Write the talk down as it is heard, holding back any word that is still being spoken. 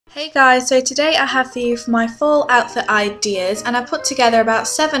Hey guys, so today I have for you my fall outfit ideas, and I put together about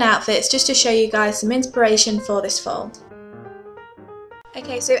 7 outfits just to show you guys some inspiration for this fall.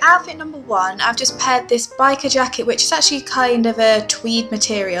 Okay, so outfit number 1, I've just paired this biker jacket, which is actually kind of a tweed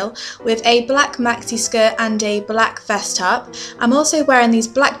material, with a black maxi skirt and a black vest top. I'm also wearing these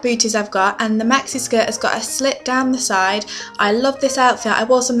black booties I've got, and the maxi skirt has got a slit down the side. I love this outfit. I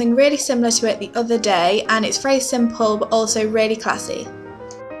wore something really similar to it the other day, and it's very simple but also really classy.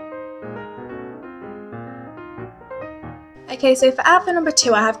 Okay, so for outfit number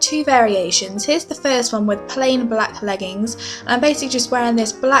 2 I have 2 variations. Here's the first one with plain black leggings. I'm basically just wearing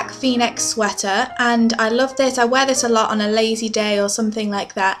this black v-neck sweater, and I love this. I wear this a lot on a lazy day or something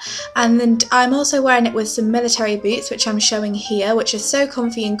like that. And then I'm also wearing it with some military boots, which I'm showing here, which are so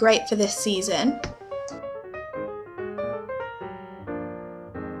comfy and great for this season.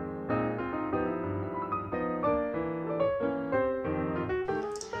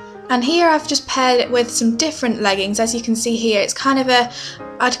 And here I've just paired it with some different leggings. As you can see here, it's kind of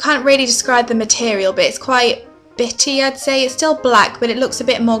I can't really describe the material, but it's quite bitty, I'd say. It's still black, but it looks a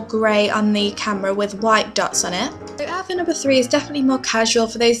bit more grey on the camera with white dots on it. So outfit number 3 is definitely more casual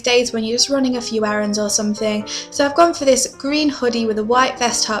for those days when you're just running a few errands or something. So I've gone for this green hoodie with a white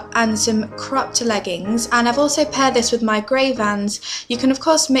vest top and some cropped leggings, and I've also paired this with my grey Vans. You can of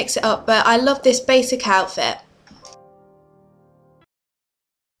course mix it up, but I love this basic outfit.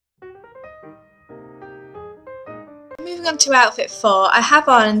 Moving on to outfit 4, I have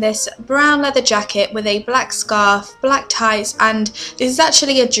on this brown leather jacket with a black scarf, black tights, and this is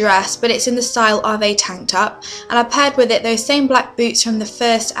actually a dress, but it's in the style of a tank top, and I paired with it those same black boots from the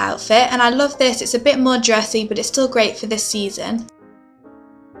first outfit, and I love this. It's a bit more dressy, but it's still great for this season.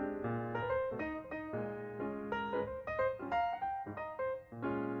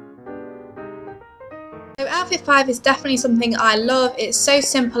 So outfit 5 is definitely something I love. It's so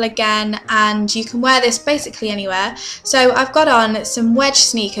simple again, and you can wear this basically anywhere. So I've got on some wedge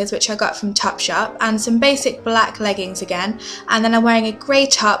sneakers, which I got from Topshop, and some basic black leggings again, and then I'm wearing a grey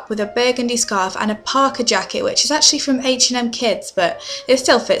top with a burgundy scarf and a Parka jacket, which is actually from H&M Kids, but it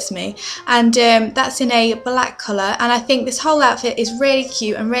still fits me, and that's in a black colour, and I think this whole outfit is really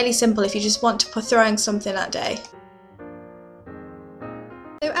cute and really simple if you just want to throw on something that day.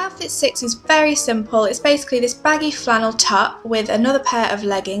 So outfit 6 is very simple. It's basically this baggy flannel top with another pair of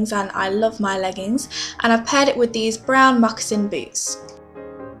leggings, and I love my leggings, and I've paired it with these brown moccasin boots.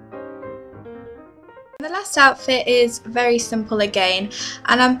 The last outfit is very simple again,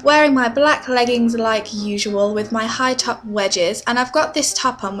 and I'm wearing my black leggings like usual with my high top wedges, and I've got this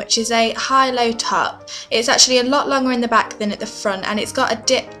top on, which is a high-low top. It's actually a lot longer in the back than at the front, and it's got a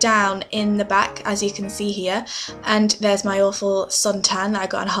dip down in the back, as you can see here, and there's my awful suntan that I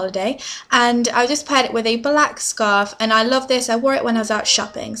got on holiday, and I just paired it with a black scarf, and I love this. I wore it when I was out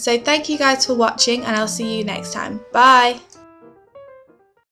shopping. So thank you guys for watching, and I'll see you next time. Bye!